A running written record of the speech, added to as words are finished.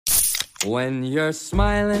When you're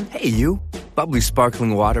smiling. Hey, you. Bubbly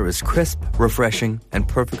sparkling water is crisp, refreshing, and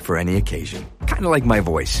perfect for any occasion. Kind of like my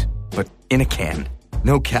voice, but in a can.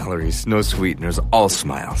 No calories, no sweeteners, all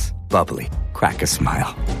smiles. Bubbly. Crack a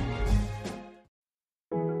smile.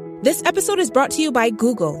 This episode is brought to you by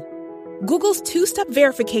Google. Google's two-step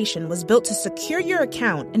verification was built to secure your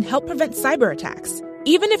account and help prevent cyber attacks,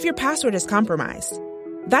 even if your password is compromised.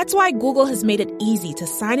 That's why Google has made it easy to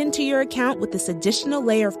sign into your account with this additional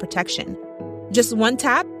layer of protection. Just one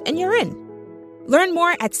tap and you're in. Learn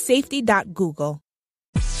more at safety.google.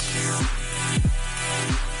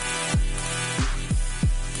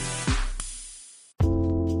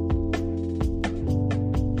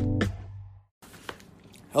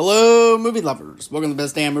 Hello, movie lovers. Welcome to the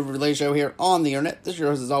best damn movie related show here on the internet. This is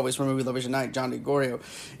your host, as always, from Movie Lovers Unite, John DeGorio.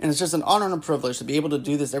 And it's just an honor and a privilege to be able to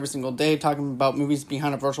do this every single day, talking about movies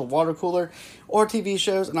behind a virtual water cooler or TV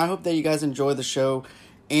shows. And I hope that you guys enjoy the show.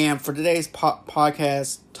 And for today's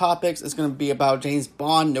podcast topics, it's going to be about James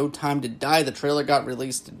Bond, No Time to Die. The trailer got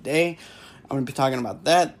released today. I'm going to be talking about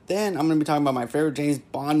that. Then I'm going to be talking about my favorite James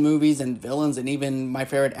Bond movies and villains, and even my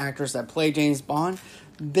favorite actors that play James Bond.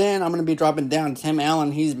 Then I'm going to be dropping down Tim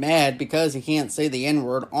Allen. He's mad because he can't say the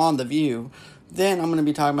N-word on The View. Then I'm going to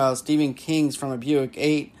be talking about Stephen King's From a Buick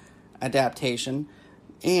 8 adaptation.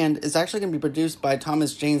 And it's actually going to be produced by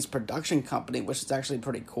Thomas Jane's production company, which is actually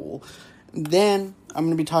pretty cool. Then I'm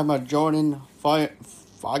going to be talking about Jordan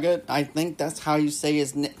Foggett. I think that's how you say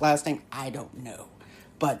his last name. I don't know.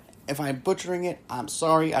 But if I'm butchering it, I'm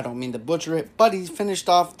sorry. I don't mean to butcher it. But he's finished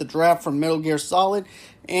off the draft for Metal Gear Solid.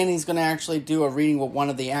 And he's going to actually do a reading with one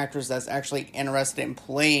of the actors that's actually interested in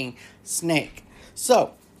playing Snake.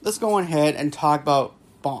 So, let's go ahead and talk about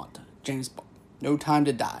Bond. James Bond. No Time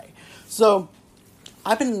to Die. So,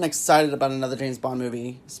 I've been excited about another James Bond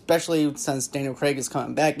movie, especially since Daniel Craig is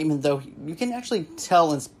coming back, even though you can actually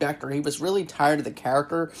tell in Spectre he was really tired of the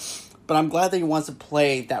character. But I'm glad that he wants to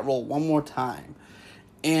play that role one more time.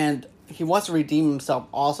 And he wants to redeem himself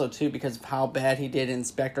also, too, because of how bad he did in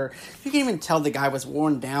Spectre. You can even tell the guy was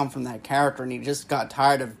worn down from that character, and he just got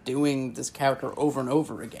tired of doing this character over and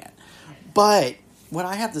over again. But what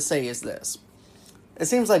I have to say is this. It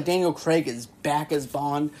seems like Daniel Craig is back as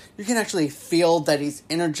Bond. You can actually feel that he's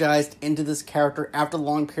energized into this character after a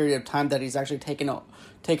long period of time that he's actually taken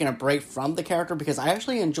a break from the character, because I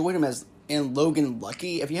actually enjoyed him as in Logan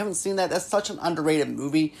Lucky. If you haven't seen that, that's such an underrated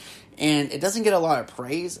movie, and it doesn't get a lot of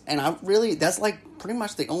praise, and that's like pretty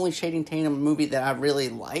much the only Channing Tatum movie that I really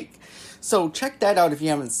like. So check that out if you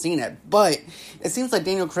haven't seen it. But it seems like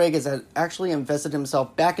Daniel Craig has actually invested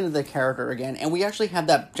himself back into the character again, and we actually have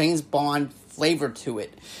that James Bond flavor to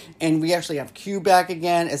it. And we actually have Q back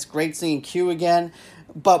again. It's great seeing Q again.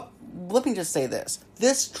 But let me just say this.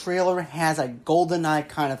 This trailer has a GoldenEye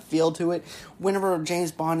kind of feel to it. Whenever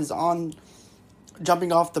James Bond is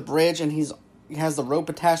jumping off the bridge and he has the rope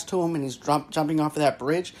attached to him and he's jumping off of that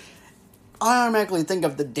bridge, I automatically think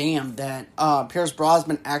of the dam that Pierce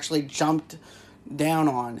Brosnan actually jumped down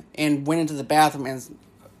on and went into the bathroom and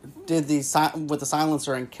did with the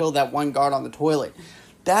silencer and killed that one guard on the toilet.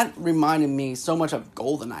 That reminded me so much of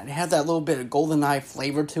GoldenEye. It had that little bit of GoldenEye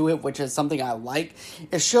flavor to it, which is something I like.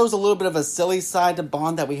 It shows a little bit of a silly side to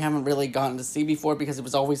Bond that we haven't really gotten to see before, because it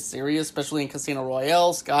was always serious, especially in Casino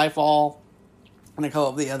Royale, Skyfall, and a couple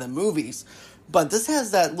of the other movies. But this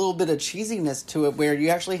has that little bit of cheesiness to it, where you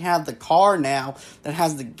actually have the car now that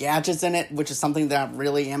has the gadgets in it, which is something that I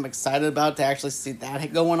really am excited about, to actually see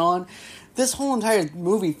that going on. This whole entire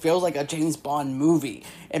movie feels like a James Bond movie.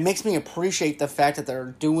 It makes me appreciate the fact that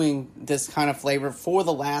they're doing this kind of flavor for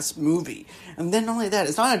the last movie. And then not only that,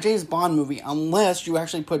 it's not a James Bond movie unless you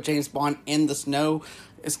actually put James Bond in the snow,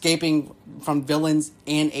 escaping from villains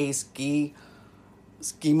in a ski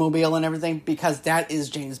mobile and everything, because that is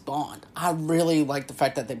James Bond. I really like the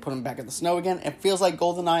fact that they put him back in the snow again. It feels like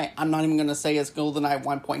GoldenEye. I'm not even going to say it's GoldenEye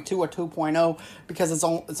 1.2 or 2.0, because it's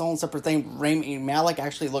its own separate thing. Rami Malek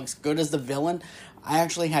actually looks good as the villain. I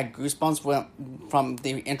actually had goosebumps from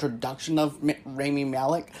the introduction of Rami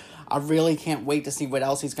Malek. I really can't wait to see what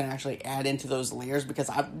else he's going to actually add into those layers, because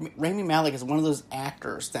Rami Malek is one of those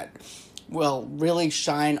actors that will really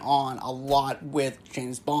shine on a lot with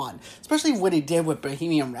James Bond, especially what he did with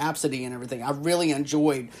Bohemian Rhapsody and everything. I really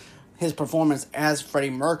enjoyed his performance as Freddie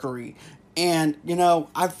Mercury, and,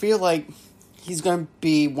 I feel like he's going to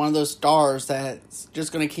be one of those stars that's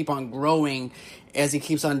just going to keep on growing as he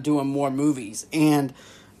keeps on doing more movies. And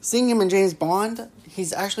seeing him in James Bond,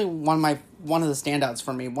 he's actually one of the standouts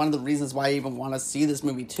for me, one of the reasons why I even want to see this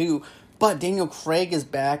movie too. But Daniel Craig is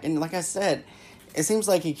back, and like I said, it seems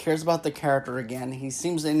like he cares about the character again. He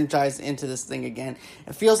seems energized into this thing again.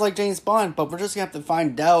 It feels like James Bond, but we're just going to have to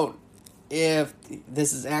find out if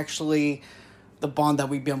this is actually the Bond that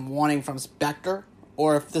we've been wanting from Spectre,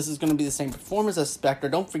 or if this is going to be the same performance as Spectre.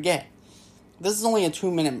 Don't forget, this is only a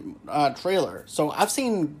 2-minute trailer. So I've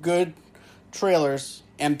seen good trailers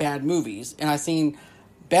and bad movies, and I've seen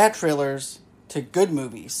bad trailers to good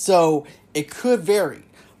movies. So it could vary.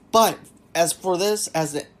 But as for this,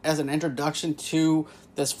 as an introduction to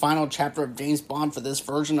this final chapter of James Bond for this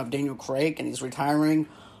version of Daniel Craig, and he's retiring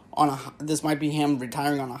this might be him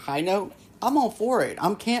retiring on a high note, I'm all for it.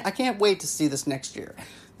 I can't wait to see this next year.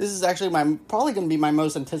 This is actually probably going to be my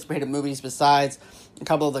most anticipated movies besides a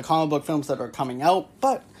couple of the comic book films that are coming out.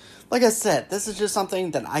 But like I said, this is just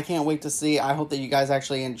something that I can't wait to see. I hope that you guys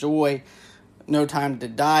actually enjoy No Time to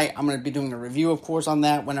Die. I'm going to be doing a review, of course, on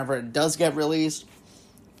that whenever it does get released.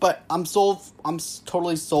 But I'm sold. I'm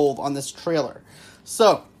totally sold on this trailer.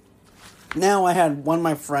 So now I had one of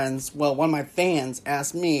my fans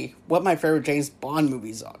ask me what my favorite James Bond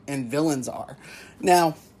movies are and villains are.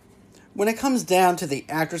 Now, when it comes down to the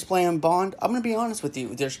actors playing Bond, I'm going to be honest with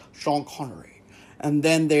you. There's Sean Connery, and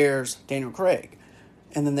then there's Daniel Craig,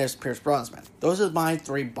 and then there's Pierce Brosnan. Those are my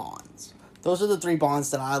 3 Bonds. Those are the 3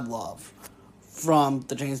 Bonds that I love from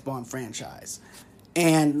the James Bond franchise.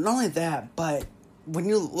 And not only that, but when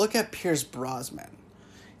you look at Pierce Brosnan,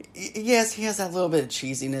 yes, he has that little bit of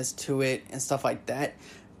cheesiness to it and stuff like that.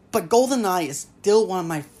 But GoldenEye is still one of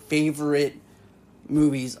my favorite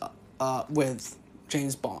movies with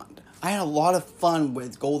James Bond. I had a lot of fun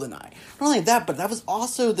with GoldenEye. Not only that, but that was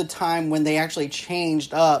also the time when they actually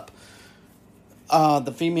changed up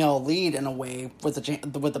the female lead in a way with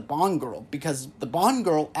the Bond girl. Because the Bond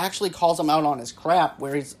girl actually calls him out on his crap,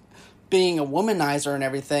 where he's being a womanizer and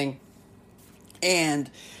everything. And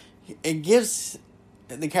it gives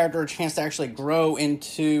the character a chance to actually grow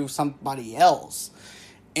into somebody else.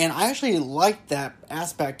 And I actually like that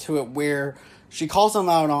aspect to it where she calls him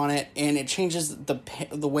out on it and it changes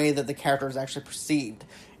the way that the character is actually perceived.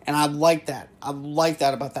 And I like that. I like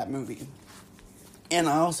that about that movie. And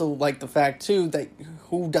I also like the fact, too, that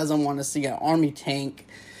who doesn't want to see an army tank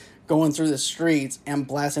going through the streets and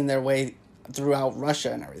blasting their way throughout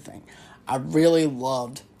Russia and everything. I really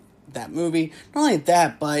loved that movie. Not only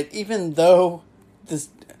that, but even though that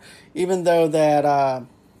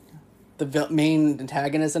the main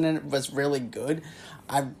antagonist in it was really good,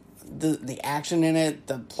 the action in it,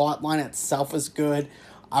 the plot line itself was good.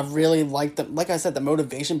 I really liked like I said, the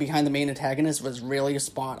motivation behind the main antagonist was really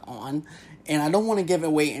spot on. And I don't want to give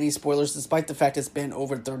away any spoilers, despite the fact it's been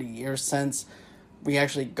over 30 years since we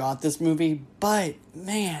actually got this movie. But,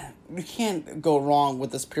 man, you can't go wrong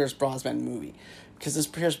with this Pierce Brosnan movie. Because this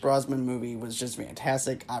Pierce Brosnan movie was just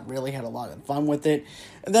fantastic. I really had a lot of fun with it.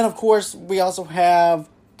 And then, of course, we also have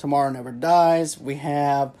Tomorrow Never Dies. We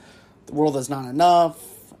have The World Is Not Enough.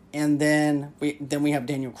 And then we have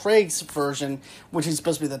Daniel Craig's version, which is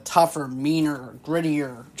supposed to be the tougher, meaner,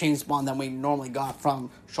 grittier James Bond than we normally got from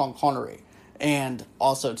Sean Connery. And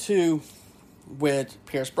also, too, with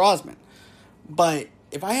Pierce Brosnan. But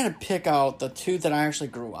if I had to pick out the 2 that I actually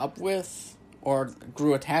grew up with, or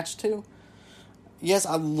grew attached to, yes,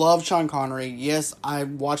 I love Sean Connery. Yes, I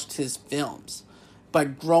watched his films.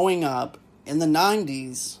 But growing up in the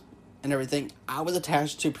 90s and everything, I was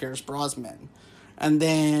attached to Pierce Brosnan. And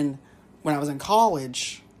then when I was in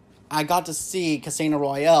college, I got to see Casino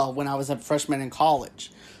Royale when I was a freshman in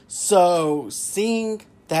college. So seeing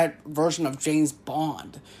that version of James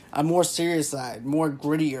Bond, a more serious side, more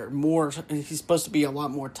grittier, he's supposed to be a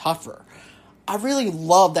lot more tougher. I really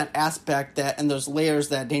love that aspect and those layers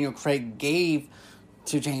that Daniel Craig gave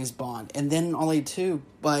to James Bond. And then only 2,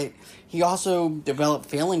 but he also developed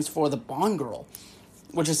feelings for the Bond girl,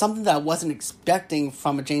 which is something that I wasn't expecting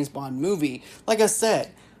from a James Bond movie. Like I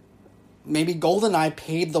said, maybe GoldenEye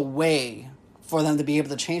paved the way for them to be able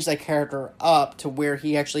to change that character up to where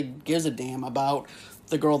he actually gives a damn about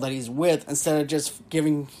the girl that he's with, instead of just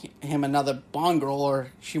giving him another Bond girl,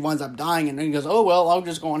 or she winds up dying and then he goes, oh well, I'll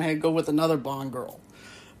just go on ahead and go with another Bond girl.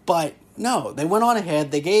 But no, they went on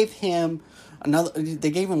ahead, they gave him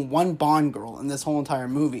one Bond girl in this whole entire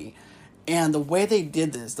movie. And the way they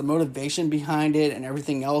did this, the motivation behind it and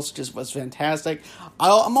everything else just was fantastic.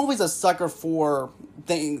 I'm always a sucker for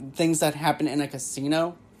things that happen in a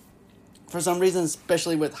casino. For some reason,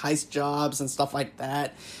 especially with heist jobs and stuff like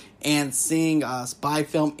that. And seeing a spy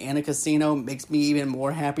film in a casino makes me even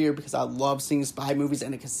more happier, because I love seeing spy movies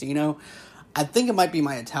in a casino. I think it might be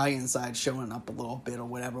my Italian side showing up a little bit or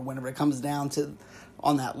whatever, whenever it comes down to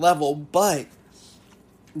on that level. But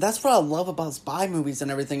that's what I love about spy movies and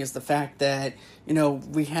everything, is the fact that, you know,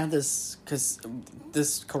 we have this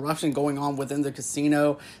corruption going on within the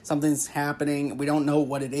casino. Something's happening. We don't know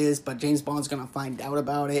what it is, but James Bond's going to find out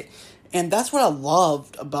about it. And that's what I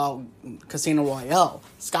loved about Casino Royale.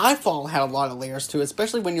 Skyfall had a lot of layers to it,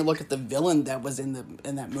 especially when you look at the villain that was in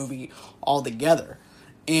that movie altogether.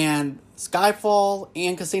 And Skyfall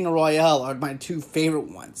and Casino Royale are my two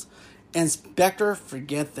favorite ones. And Spectre,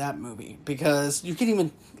 forget that movie, because you can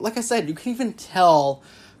even, like I said, you can even tell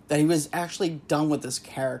that he was actually done with this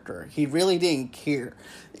character. He really didn't care.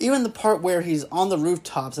 Even the part where he's on the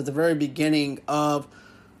rooftops at the very beginning of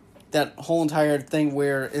that whole entire thing,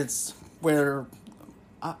 where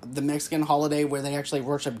the Mexican holiday where they actually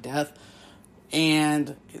worship death,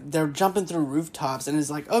 and they're jumping through rooftops, and it's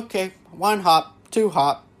like, okay, 1 hop, 2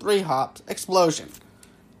 hop, 3 hops, explosion.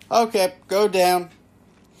 Okay, go down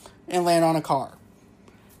and land on a car.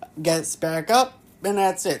 Gets back up, and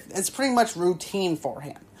that's it. It's pretty much routine for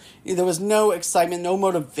him. There was no excitement, no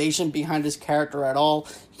motivation behind his character at all.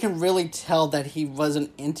 You can really tell that he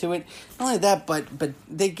wasn't into it. Not only that, but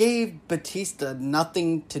they gave Batista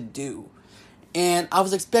nothing to do. And I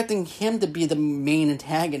was expecting him to be the main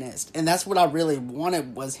antagonist. And that's what I really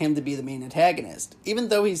wanted, was him to be the main antagonist. Even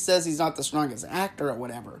though he says he's not the strongest actor or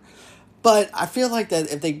whatever. But I feel like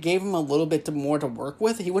that if they gave him a little bit more to work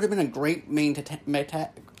with, he would have been a great main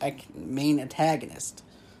antagonist.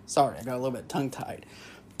 Sorry, I got a little bit tongue-tied.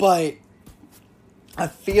 But I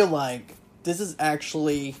feel like this is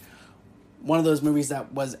actually one of those movies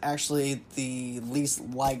that was actually the least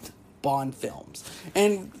liked Bond films.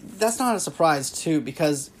 And that's not a surprise, too,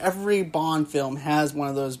 because every Bond film has one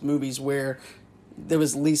of those movies where there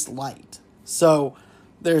was least liked. So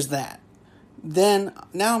there's that. Then,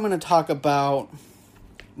 now I'm going to talk about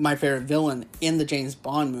my favorite villain in the James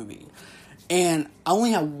Bond movie. And I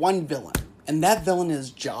only have one villain, and that villain is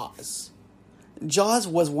Jaws. Jaws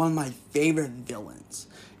was one of my favorite villains.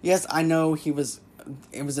 Yes, I know it was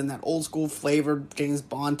in that old school flavored James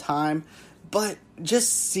Bond time, but just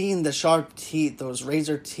seeing the sharp teeth, those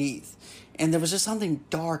razor teeth, and there was just something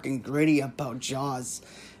dark and gritty about Jaws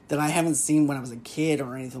that I haven't seen when I was a kid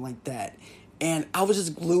or anything like that. And I was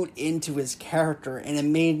just glued into his character, and it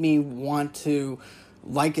made me want to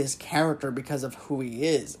like his character because of who he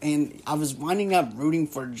is. And I was winding up rooting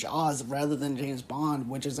for Jaws rather than James Bond,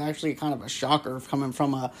 which is actually kind of a shocker coming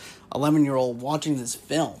from a 11-year-old watching this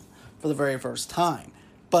film for the very first time.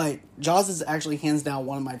 But Jaws is actually hands down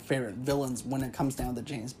one of my favorite villains when it comes down to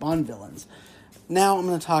James Bond villains. Now I'm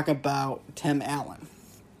going to talk about Tim Allen.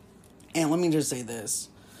 And let me just say this.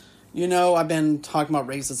 You know, I've been talking about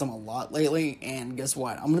racism a lot lately, and guess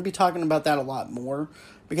what? I'm going to be talking about that a lot more,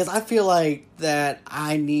 because I feel like that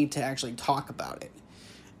I need to actually talk about it.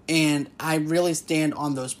 And I really stand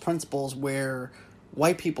on those principles where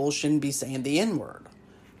white people shouldn't be saying the N-word.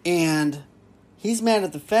 And he's mad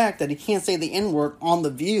at the fact that he can't say the N-word on The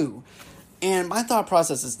View. And my thought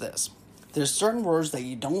process is this. There's certain words that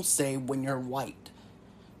you don't say when you're white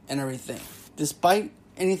and everything. Despite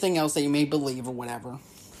anything else that you may believe or whatever.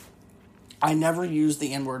 I never used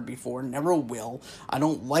the N-word before, never will. I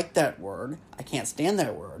don't like that word. I can't stand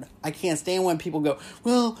that word. I can't stand when people go,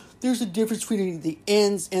 well, there's a difference between the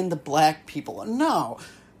N's and the black people. No,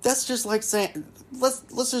 that's just like saying, let's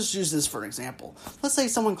just use this for example. Let's say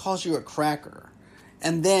someone calls you a cracker,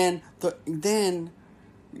 and then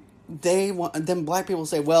black people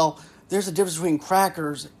say, well, there's a difference between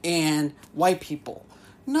crackers and white people.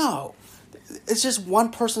 No. It's just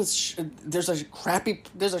one person's. There's a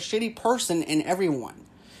shitty person in everyone,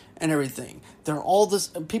 and everything. They're all this.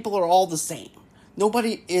 People are all the same.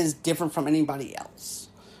 Nobody is different from anybody else,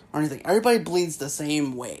 or anything. Everybody bleeds the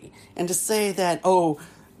same way. And to say that,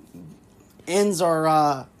 N's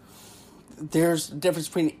are there's a difference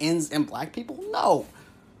between N's and black people. No.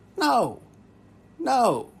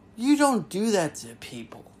 You don't do that to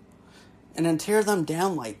people, and then tear them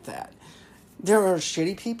down like that. There are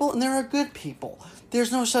shitty people and there are good people.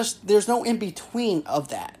 There's no in between of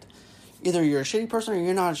that. Either you're a shitty person or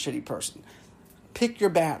you're not a shitty person. Pick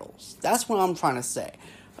your battles. That's what I'm trying to say.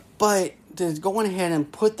 But to go ahead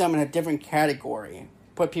and put them in a different category,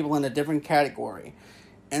 put people in a different category,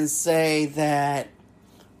 and say that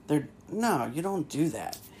no, you don't do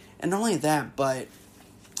that. And not only that, but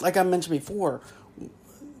like I mentioned before,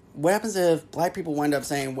 what happens if black people wind up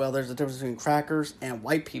saying, well, there's a difference between crackers and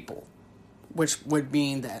white people? Which would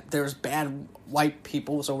mean that there's bad white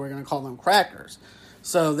people, so we're going to call them crackers.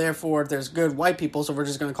 So therefore, there's good white people, so we're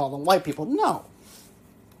just going to call them white people. No.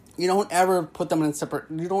 You don't ever put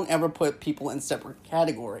people in separate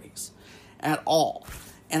categories at all.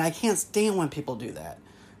 And I can't stand when people do that.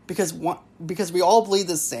 because we all bleed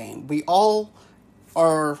the same. We all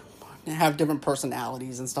have different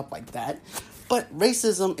personalities and stuff like that. But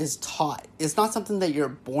racism is taught. It's not something that you're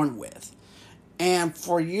born with. And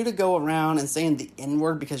for you to go around and saying the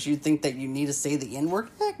N-word because you think that you need to say the N-word,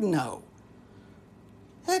 heck no.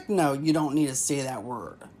 Heck no, you don't need to say that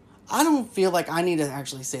word. I don't feel like I need to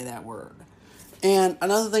actually say that word. And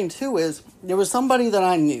another thing, too, is there was somebody that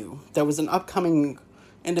I knew that was an upcoming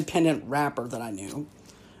independent rapper that I knew.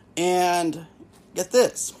 And get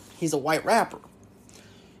this, he's a white rapper.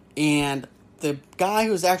 And the guy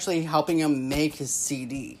who's actually helping him make his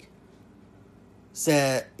CD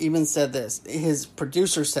said this. His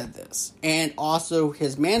producer said this. And also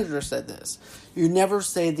his manager said this. You never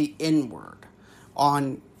say the N-word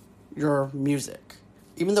on your music.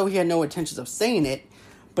 Even though he had no intentions of saying it,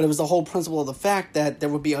 but it was the whole principle of the fact that there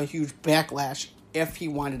would be a huge backlash if he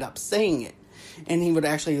winded up saying it. And he would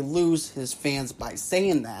actually lose his fans by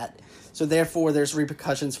saying that. So therefore, there's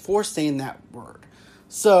repercussions for saying that word.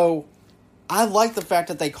 So I like the fact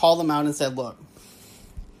that they called him out and said, look,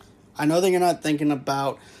 I know that you're not thinking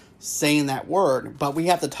about saying that word, but we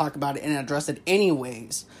have to talk about it and address it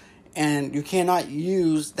anyways. And you cannot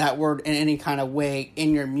use that word in any kind of way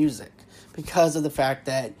in your music because of the fact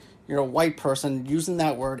that you're a white person using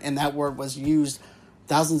that word, and that word was used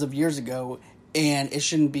thousands of years ago, and it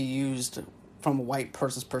shouldn't be used from a white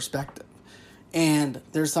person's perspective. And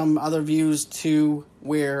there's some other views, too,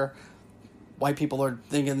 where white people are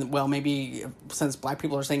thinking, well, maybe since black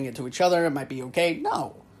people are saying it to each other, it might be okay.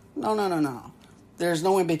 No. There's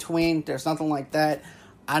no in between. There's nothing like that.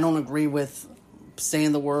 I don't agree with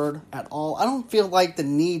saying the word at all. I don't feel like the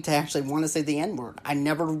need to actually want to say the N-word. I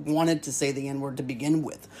never wanted to say the N-word to begin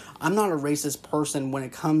with. I'm not a racist person when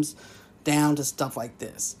it comes down to stuff like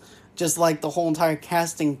this. Just like the whole entire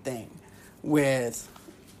casting thing with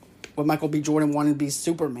Michael B. Jordan wanting to be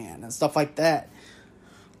Superman and stuff like that.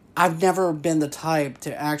 I've never been the type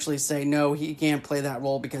to actually say, no, he can't play that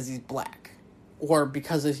role because he's black, or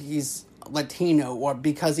because he's Latino, or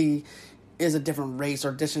because he is a different race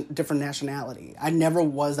or different nationality. I never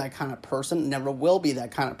was that kind of person, never will be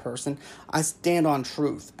that kind of person. I stand on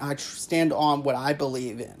truth. I stand on what I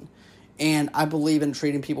believe in. And I believe in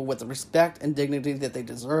treating people with the respect and dignity that they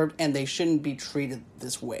deserve, and they shouldn't be treated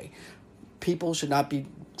this way. People should not be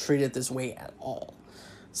treated this way at all.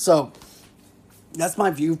 So that's my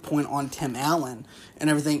viewpoint on Tim Allen and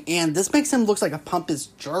everything. And this makes him look like a pompous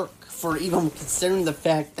jerk for even considering the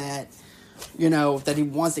fact that, that he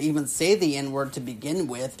wants to even say the N-word to begin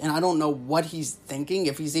with. And I don't know what he's thinking,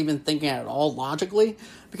 if he's even thinking at all logically,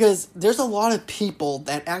 because there's a lot of people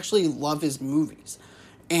that actually love his movies.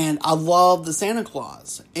 And I love The Santa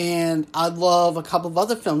Claus, and I love a couple of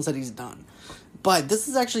other films that he's done. But this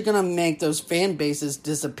is actually going to make those fan bases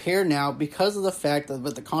disappear now because of the fact that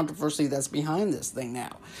with the controversy that's behind this thing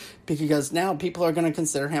now. Because now people are going to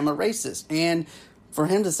consider him a racist. And for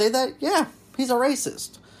him to say that, yeah, he's a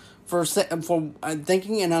racist. For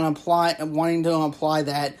thinking and wanting to apply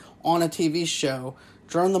that on a TV show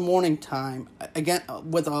during the morning time, again,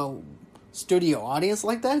 with a studio audience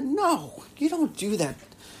like that, no, you don't do that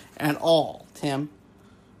at all, Tim.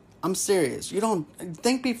 I'm serious. You don't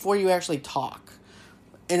think before you actually talk.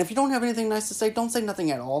 And if you don't have anything nice to say, don't say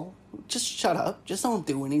nothing at all. Just shut up. Just don't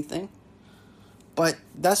do anything. But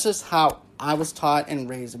that's just how I was taught and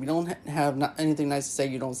raised. If you don't have anything nice to say,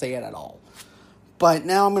 you don't say it at all. But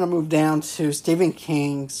now I'm going to move down to Stephen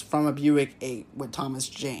King's From a Buick 8 with Thomas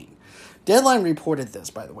Jane. Deadline reported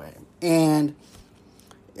this, by the way. And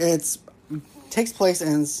it takes place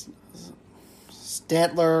in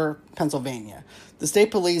Statler, Pennsylvania. The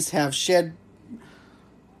state police have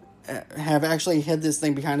actually hid this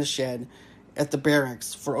thing behind a shed at the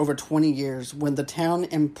barracks for over 20 years. When the town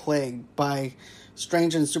is plagued by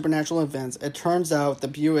strange and supernatural events, it turns out the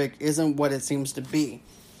Buick isn't what it seems to be.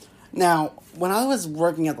 Now, when I was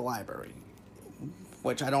working at the library,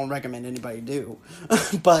 which I don't recommend anybody do,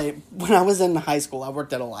 but when I was in high school, I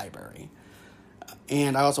worked at a library.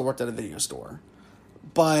 And I also worked at a video store.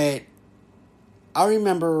 But I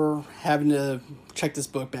remember having to check this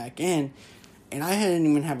book back in, and I didn't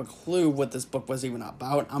even have a clue what this book was even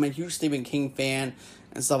about. I'm a huge Stephen King fan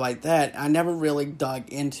and stuff like that. I never really dug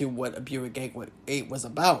into what a Buick 8 was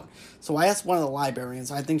about. So I asked one of the librarians.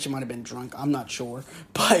 I think she might have been drunk. I'm not sure.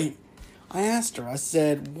 But I asked her. I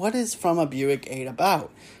said, what is From a Buick 8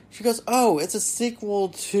 about? She goes, oh, it's a sequel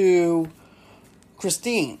to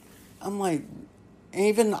Christine. I'm like,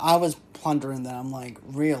 even I was plundering that. I'm like,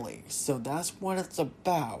 really? So that's what it's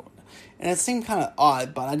about? And it seemed kind of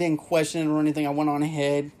odd, but I didn't question it or anything. I went on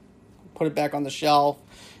ahead, put it back on the shelf,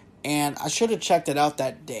 And I should have checked it out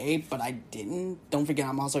that day, but I didn't. Don't forget,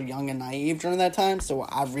 I'm also young and naive during that time, so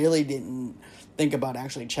I really didn't think about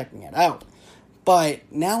actually checking it out. But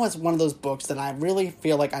now it's one of those books that I really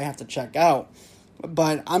feel like I have to check out.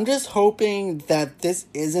 But I'm just hoping that this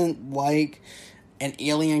isn't like an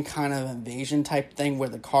alien kind of invasion type thing where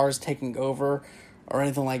the car is taking over or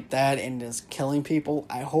anything like that and just killing people.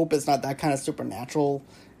 I hope it's not that kind of supernatural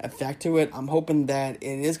effect to it. I'm hoping that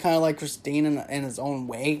it is kind of like Christine in its own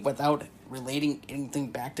way without relating anything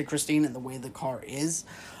back to Christine and the way the car is.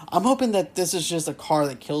 I'm hoping that this is just a car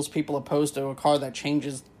that kills people opposed to a car that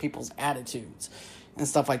changes people's attitudes and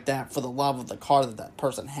stuff like that for the love of the car that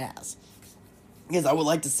person has. Because I would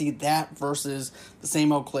like to see that versus the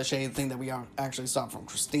same old cliche thing that we actually saw from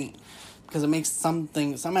Christine. Because it makes some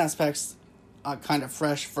aspects kind of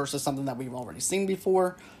fresh versus something that we've already seen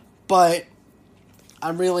before. But I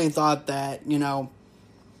really thought that,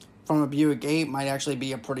 From a Buick 8 might actually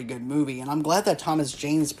be a pretty good movie. And I'm glad that Thomas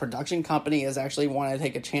Jane's production company has actually wanted to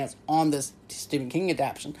take a chance on this Stephen King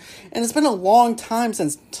adaptation. And it's been a long time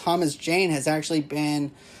since Thomas Jane has actually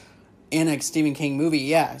been in a Stephen King movie.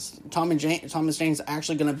 Yes, Thomas Jane's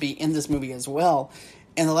actually going to be in this movie as well.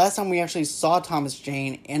 And the last time we actually saw Thomas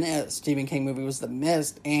Jane in a Stephen King movie was The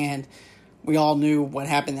Mist. And we all knew what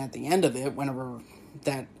happened at the end of it whenever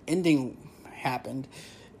that ending happened.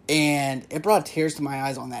 And it brought tears to my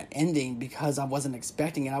eyes on that ending because I wasn't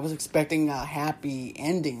expecting it. I was expecting a happy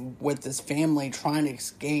ending with this family trying to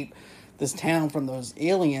escape this town from those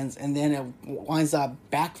aliens, and then it winds up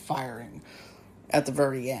backfiring at the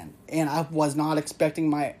very end. And I was not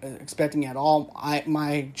expecting at all.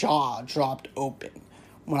 My jaw dropped open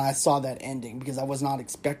when I saw that ending because I was not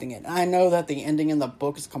expecting it. And I know that the ending in the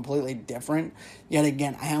book is completely different. Yet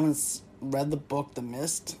again, I haven't read the book The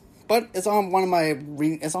Mist. But it's on my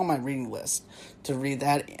reading list to read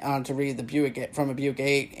that, to read the Buick From a Buick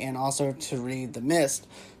 8 and also to read The Mist.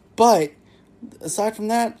 But aside from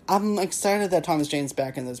that, I'm excited that Thomas Jane's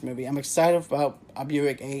back in this movie. I'm excited about a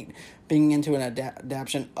Buick 8 being into an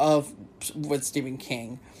adaptation with Stephen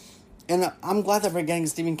King. And I'm glad that we're getting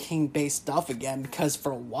Stephen King based stuff again because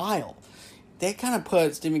for a while, they kind of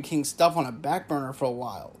put Stephen King stuff on a back burner for a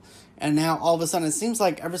while. And now all of a sudden it seems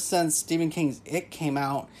like ever since Stephen King's It came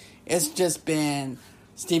out, it's just been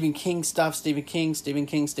Stephen King stuff, Stephen King,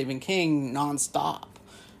 nonstop.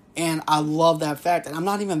 And I love that fact. And I'm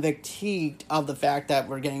not even fatigued of the fact that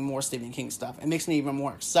we're getting more Stephen King stuff. It makes me even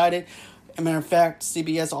more excited. As a matter of fact,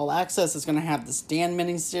 CBS All Access is going to have the Stan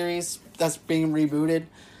miniseries that's being rebooted.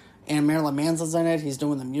 And Marilyn Manson's in it. He's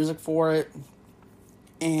doing the music for it.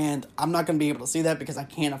 And I'm not going to be able to see that because I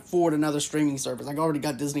can't afford another streaming service. I already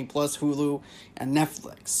got Disney Plus, Hulu, and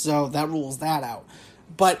Netflix. So that rules that out.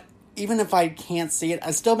 But even if I can't see it,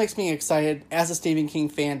 it still makes me excited as a Stephen King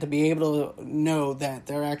fan to be able to know that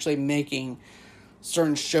they're actually making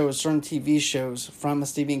certain TV shows from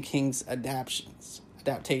Stephen King's adaptations.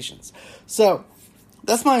 So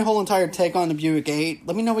that's my whole entire take on the Buick 8.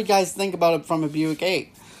 Let me know what you guys think about it from a Buick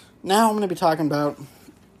 8. Now I'm going to be talking about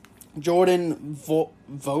Jordan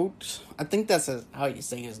Vogt. I think that's how you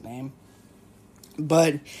say his name.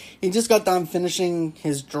 But he just got done finishing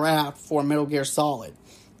his draft for Metal Gear Solid.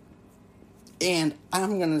 And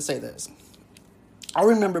I'm going to say this. I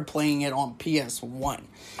remember playing it on PS1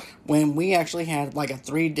 when we actually had like a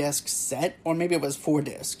 3-disc set, or maybe it was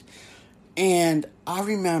 4-disc. And I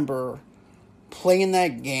remember playing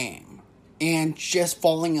that game and just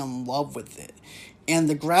falling in love with it. And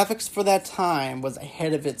the graphics for that time was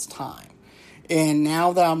ahead of its time. And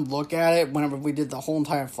now that I'm looking at it, whenever we did the whole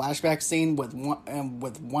entire flashback scene with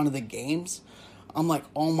one of the games, I'm like,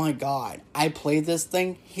 oh my god, I played this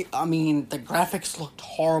thing. The graphics looked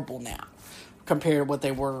horrible now compared to what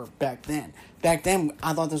they were back then. Back then,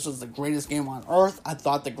 I thought this was the greatest game on earth. I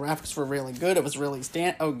thought the graphics were really good. It was really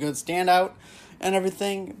good standout and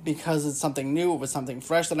everything because it's something new. It was something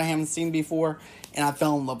fresh that I haven't seen before. And I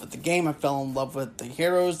fell in love with the game. I fell in love with the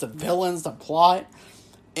heroes, the villains, the plot.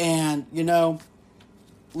 And,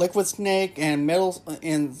 Liquid Snake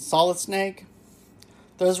and Solid Snake,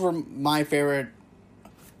 those were my favorite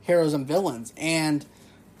heroes and villains. And,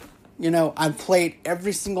 I've played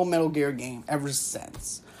every single Metal Gear game ever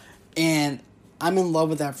since. And I'm in love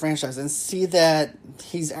with that franchise. And see that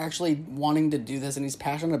he's actually wanting to do this and he's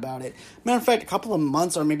passionate about it. Matter of fact, a couple of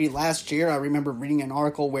months or maybe last year, I remember reading an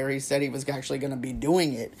article where he said he was actually going to be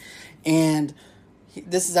doing it. And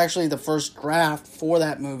this is actually the first draft for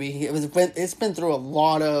that movie. It's been through a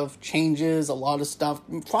lot of changes, a lot of stuff,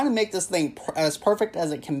 trying to make this thing as perfect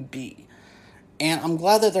as it can be. And I'm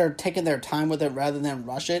glad that they're taking their time with it rather than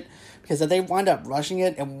rush it, because if they wind up rushing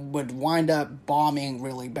it, it would wind up bombing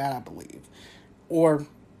really bad, I believe. Or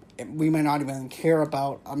we might not even care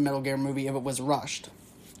about a Metal Gear movie if it was rushed.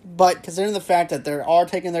 But considering the fact that they are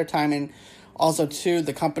taking their time, and also too,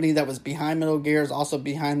 the company that was behind Metal Gear is also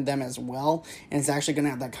behind them as well, and it's actually going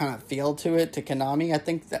to have that kind of feel to it, to Konami, I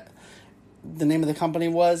think that the name of the company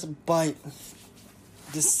was. But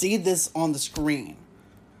to see this on the screen,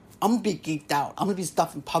 I'm going to be geeked out. I'm going to be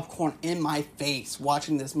stuffing popcorn in my face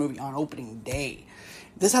watching this movie on opening day.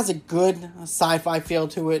 This has a good sci-fi feel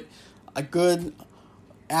to it, a good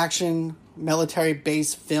action,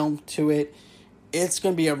 military-based film to it. It's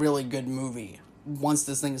going to be a really good movie once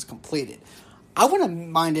this thing is completed. I wouldn't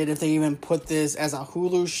mind it if they even put this as a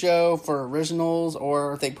Hulu show for originals,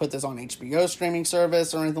 or if they put this on HBO streaming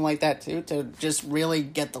service or anything like that too, to just really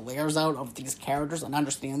get the layers out of these characters and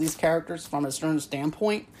understand these characters from a certain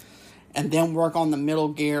standpoint, and then work on the Metal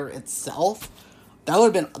Gear itself. That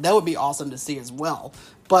would be awesome to see as well.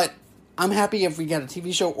 But I'm happy if we get a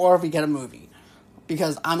TV show or if we get a movie,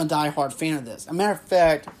 because I'm a diehard fan of this. As a matter of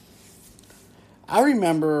fact, I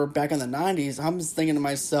remember back in the 90s, I was thinking to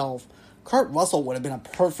myself, Kurt Russell would have been a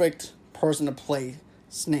perfect person to play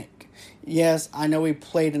Snake. Yes, I know he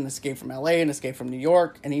played in Escape from LA and Escape from New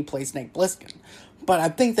York, and he played Snake Plissken. But I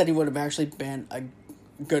think that he would have actually been a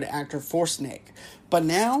good actor for Snake. But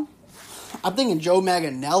now, I'm thinking Joe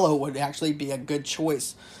Manganiello would actually be a good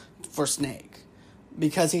choice for Snake,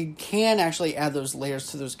 because he can actually add those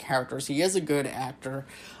layers to those characters. He is a good actor.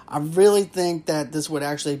 I really think that this would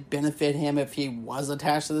actually benefit him if he was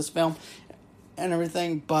attached to this film and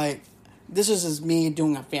everything. But this is just me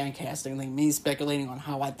doing a fan casting thing, me speculating on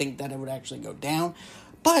how I think that it would actually go down.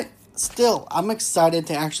 But still, I'm excited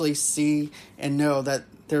to actually see and know that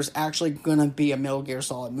there's actually going to be a Metal Gear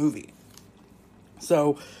Solid movie.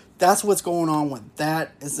 So that's what's going on with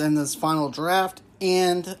that. It's in this final draft.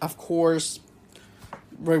 And, of course,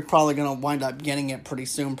 we're probably going to wind up getting it pretty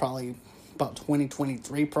soon, probably about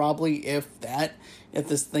 2023, probably, if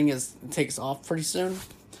this thing takes off pretty soon.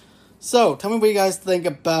 So, tell me what you guys think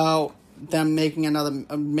about them making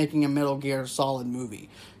a Metal Gear Solid movie,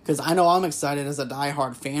 because I know I'm excited as a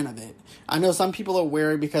diehard fan of it. I know some people are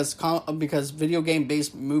wary because video game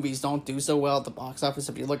based movies don't do so well at the box office.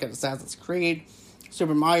 If you look at Assassin's Creed,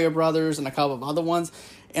 Super Mario Brothers, and a couple of other ones.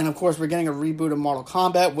 And of course, we're getting a reboot of Mortal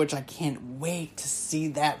Kombat, which I can't wait to see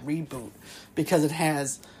that reboot, because it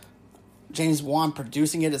has James Wan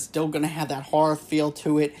producing it. It's still going to have that horror feel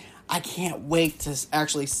to it. I can't wait to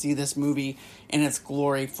actually see this movie in its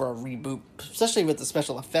glory for a reboot, especially with the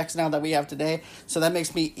special effects now that we have today. So that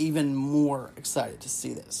makes me even more excited to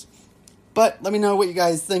see this. But let me know what you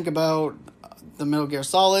guys think about the Metal Gear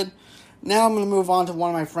Solid. Now I'm going to move on to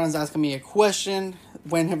one of my friends asking me a question.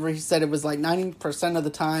 Whenever he said it was like 90% of the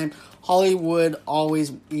time, Hollywood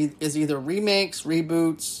always is either remakes,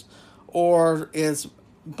 reboots, or is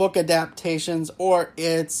book adaptations, or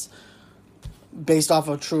it's based off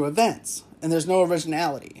of true events. And there's no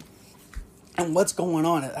originality. And what's going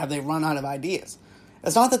on? Have they run out of ideas?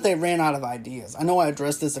 It's not that they ran out of ideas. I know I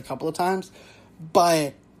addressed this a couple of times,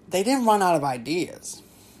 but they didn't run out of ideas.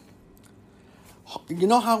 You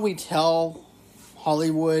know how we tell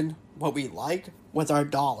Hollywood what we like? With our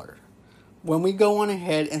dollar. When we go on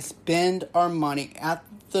ahead and spend our money at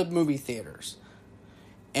the movie theaters,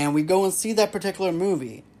 and we go and see that particular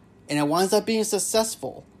movie, and it winds up being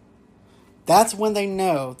successful, that's when they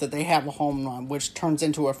know that they have a home run, which turns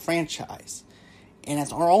into a franchise. And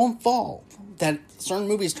it's our own fault that certain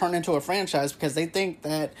movies turn into a franchise, because they think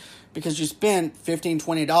that because you spent $15,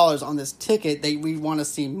 $20 on this ticket, we want to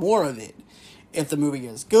see more of it if the movie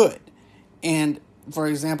is good. And for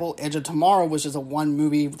example, Edge of Tomorrow, which is a one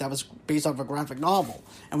movie that was based off a graphic novel.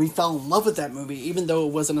 And we fell in love with that movie, even though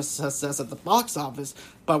it wasn't a success at the box office.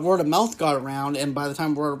 But word of mouth got around, and by the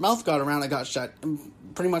time word of mouth got around, it got shut. And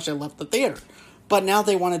pretty much it left the theater. But now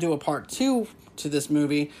they want to do a part 2 to this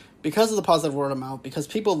movie because of the positive word of mouth, because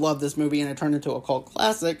people love this movie and it turned into a cult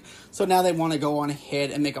classic. So now they want to go on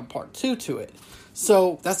ahead and make a part 2 to it.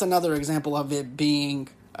 So that's another example of it being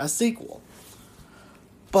a sequel.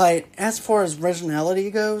 But as far as originality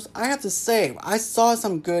goes, I have to say, I saw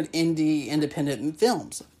some good indie independent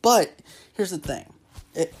films. But here's the thing,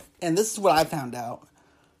 and this is what I found out,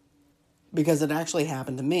 because it actually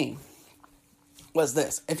happened to me, was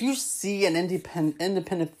this. If you see an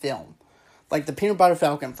independent film, like The Peanut Butter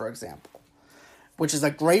Falcon, for example, which is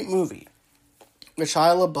a great movie, with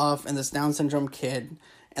Shia LaBeouf and this Down syndrome kid,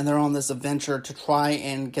 and they're on this adventure to try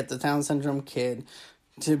and get the Down syndrome kid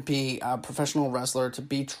to be a professional wrestler, to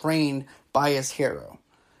be trained by his hero.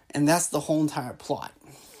 And that's the whole entire plot.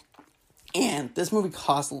 And this movie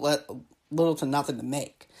cost little to nothing to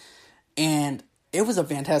make. And it was a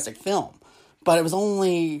fantastic film. But it was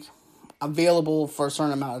only available for a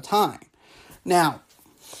certain amount of time. Now,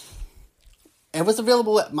 it was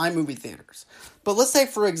available at my movie theaters. But let's say,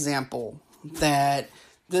 for example, that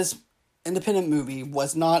this independent movie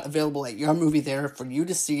was not available at your movie theater for you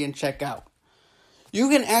to see and check out. You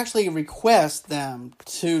can actually request them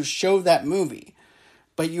to show that movie,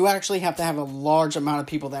 but you actually have to have a large amount of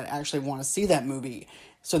people that actually want to see that movie.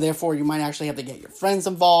 So therefore, you might actually have to get your friends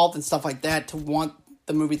involved and stuff like that to want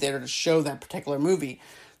the movie theater to show that particular movie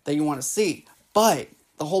that you want to see. But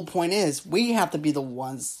the whole point is, we have to be the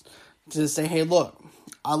ones to say, hey, look,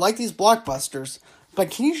 I like these blockbusters,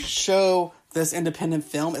 but can you show this independent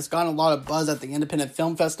film? It's gotten a lot of buzz at the independent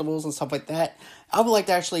film festivals and stuff like that. I would like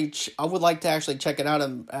to actually check it out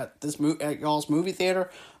at y'all's movie theater,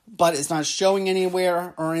 but it's not showing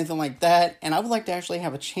anywhere or anything like that. And I would like to actually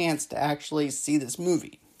have a chance to actually see this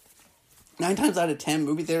movie. 9 times out of 10,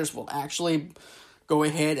 movie theaters will actually go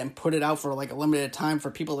ahead and put it out for like a limited time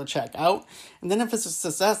for people to check out. And then if it's a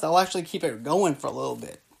success, they'll actually keep it going for a little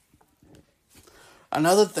bit.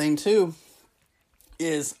 Another thing too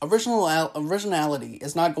is originality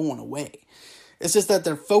is not going away. It's just that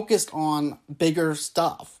they're focused on bigger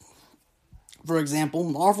stuff. For example,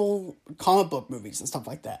 Marvel comic book movies and stuff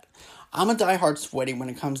like that. I'm a diehard sweaty when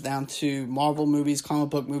it comes down to Marvel movies, comic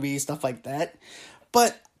book movies, stuff like that.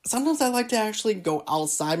 But sometimes I like to actually go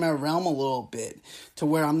outside my realm a little bit to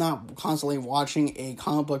where I'm not constantly watching a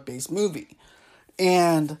comic book based movie.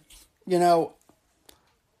 And, you know,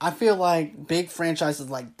 I feel like big franchises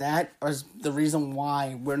like that are the reason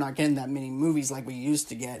why we're not getting that many movies like we used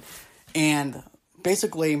to get. And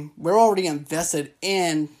basically, we're already invested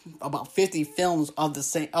in about 50 films of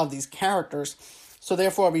these characters. So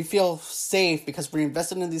therefore, we feel safe because we're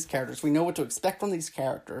invested in these characters. We know what to expect from these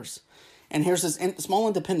characters. And here's this small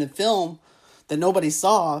independent film that nobody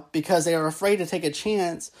saw because they are afraid to take a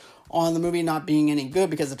chance on the movie not being any good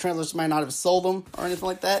because the trailers might not have sold them or anything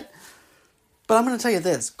like that. But I'm going to tell you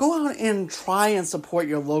this. Go out and try and support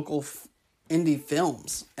your local indie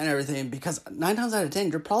films and everything, because 9 times out of 10,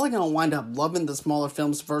 you're probably going to wind up loving the smaller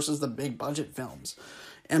films versus the big budget films.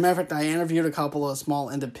 As a matter of fact, I interviewed a couple of small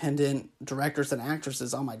independent directors and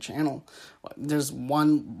actresses on my channel. There's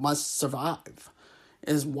one, Must Survive,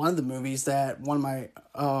 is one of the movies that one of my,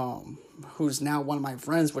 who's now one of my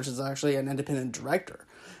friends, which is actually an independent director.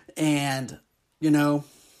 And, you know,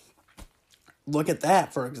 look at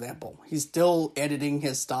that, for example. He's still editing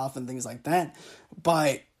his stuff and things like that,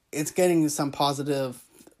 but it's getting some positive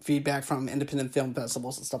feedback from independent film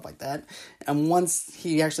festivals and stuff like that. And once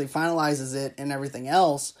he actually finalizes it and everything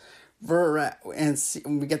else, and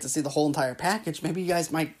we get to see the whole entire package, maybe you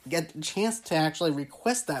guys might get a chance to actually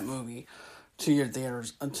request that movie to your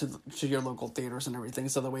theaters, to your local theaters and everything,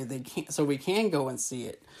 so we can go and see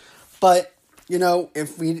it. But, you know,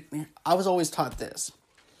 I was always taught this.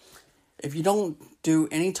 If you don't do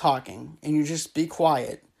any talking and you just be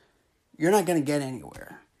quiet, you're not going to get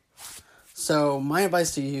anywhere. So my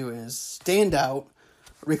advice to you is stand out,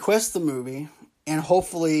 request the movie, and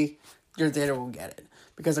hopefully your theater will get it.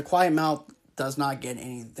 Because a quiet mouth does not get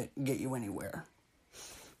you anywhere.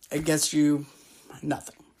 It gets you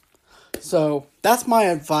nothing. So that's my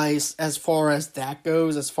advice as far as that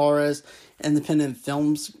goes, as far as independent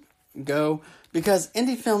films go. Because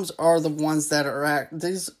indie films are the ones that are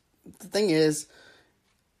the thing is,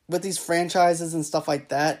 with these franchises and stuff like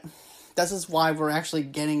that, this is why we're actually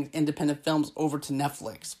getting independent films over to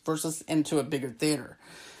Netflix versus into a bigger theater.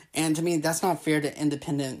 And to me, that's not fair to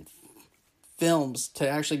independent films to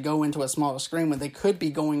actually go into a smaller screen when they could be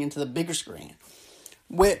going into the bigger screen.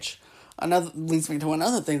 Which leads me to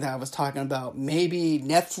another thing that I was talking about. Maybe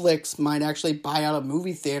Netflix might actually buy out a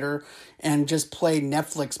movie theater and just play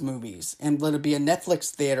Netflix movies and let it be a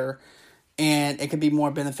Netflix theater, and it could be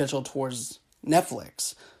more beneficial towards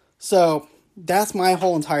Netflix. So that's my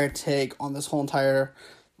whole entire take on this whole entire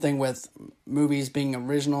thing with movies being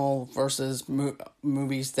original versus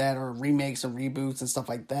movies that are remakes and reboots and stuff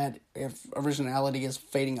like that, if originality is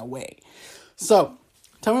fading away. So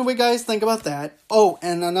tell me what you guys think about that. Oh,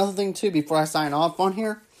 and another thing too, before I sign off on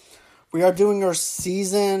here, we are doing our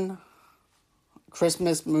season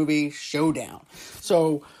Christmas movie showdown.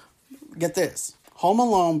 So get this. Home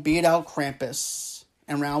Alone beat out Krampus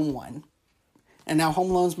in round 1. And now Home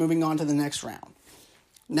Alone's moving on to the next round.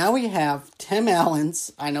 Now we have Tim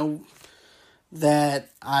Allen's. I know that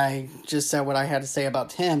I just said what I had to say about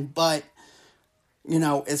Tim, but, you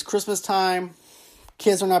know, it's Christmas time.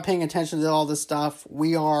 Kids are not paying attention to all this stuff.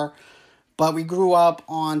 We are. But we grew up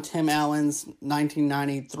on Tim Allen's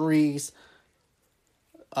 1993's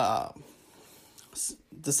The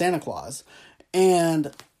Santa Claus.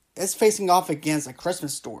 And it's facing off against A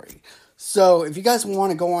Christmas Story. So if you guys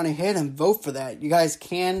want to go on ahead and vote for that, you guys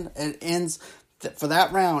can. It ends for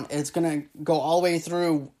that round. It's going to go all the way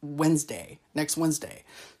through next Wednesday.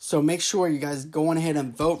 So make sure you guys go on ahead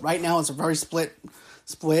and vote. Right now it's a very split.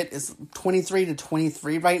 It's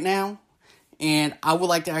 23-23 right now. And I would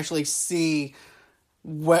like to actually see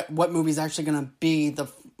what movie is actually going to be the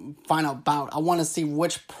final bout. I want to see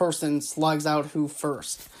which person slugs out who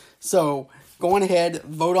first. So go on ahead,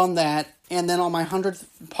 vote on that. And then on my 100th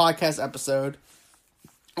podcast episode,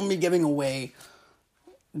 I'm going to be giving away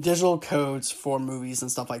digital codes for movies and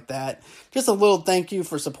stuff like that. Just a little thank you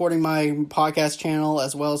for supporting my podcast channel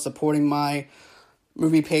as well as supporting my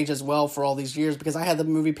movie page as well for all these years, because I had the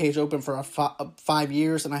movie page open for 5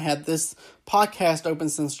 years and I had this podcast open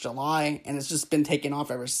since July and it's just been taking off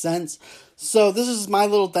ever since. So this is my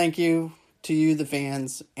little thank you to you, the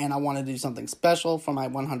fans, and I want to do something special for my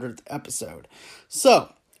 100th episode.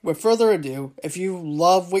 So with further ado, if you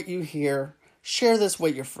love what you hear, share this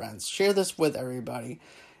with your friends, share this with everybody,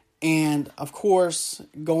 and of course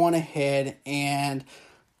go on ahead and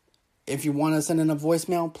if you want to send in a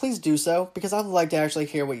voicemail, please do so, because I'd like to actually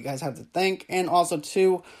hear what you guys have to think. And also,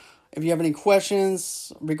 too, if you have any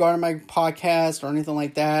questions regarding my podcast or anything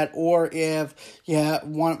like that, or if you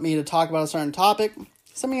want me to talk about a certain topic,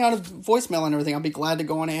 send me out a voicemail and everything. I'll be glad to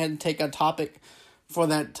go on ahead and take a topic for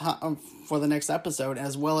that for the next episode,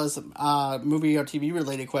 as well as movie or TV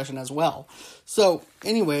related question as well. So,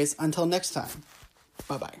 anyways, until next time,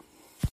 bye-bye.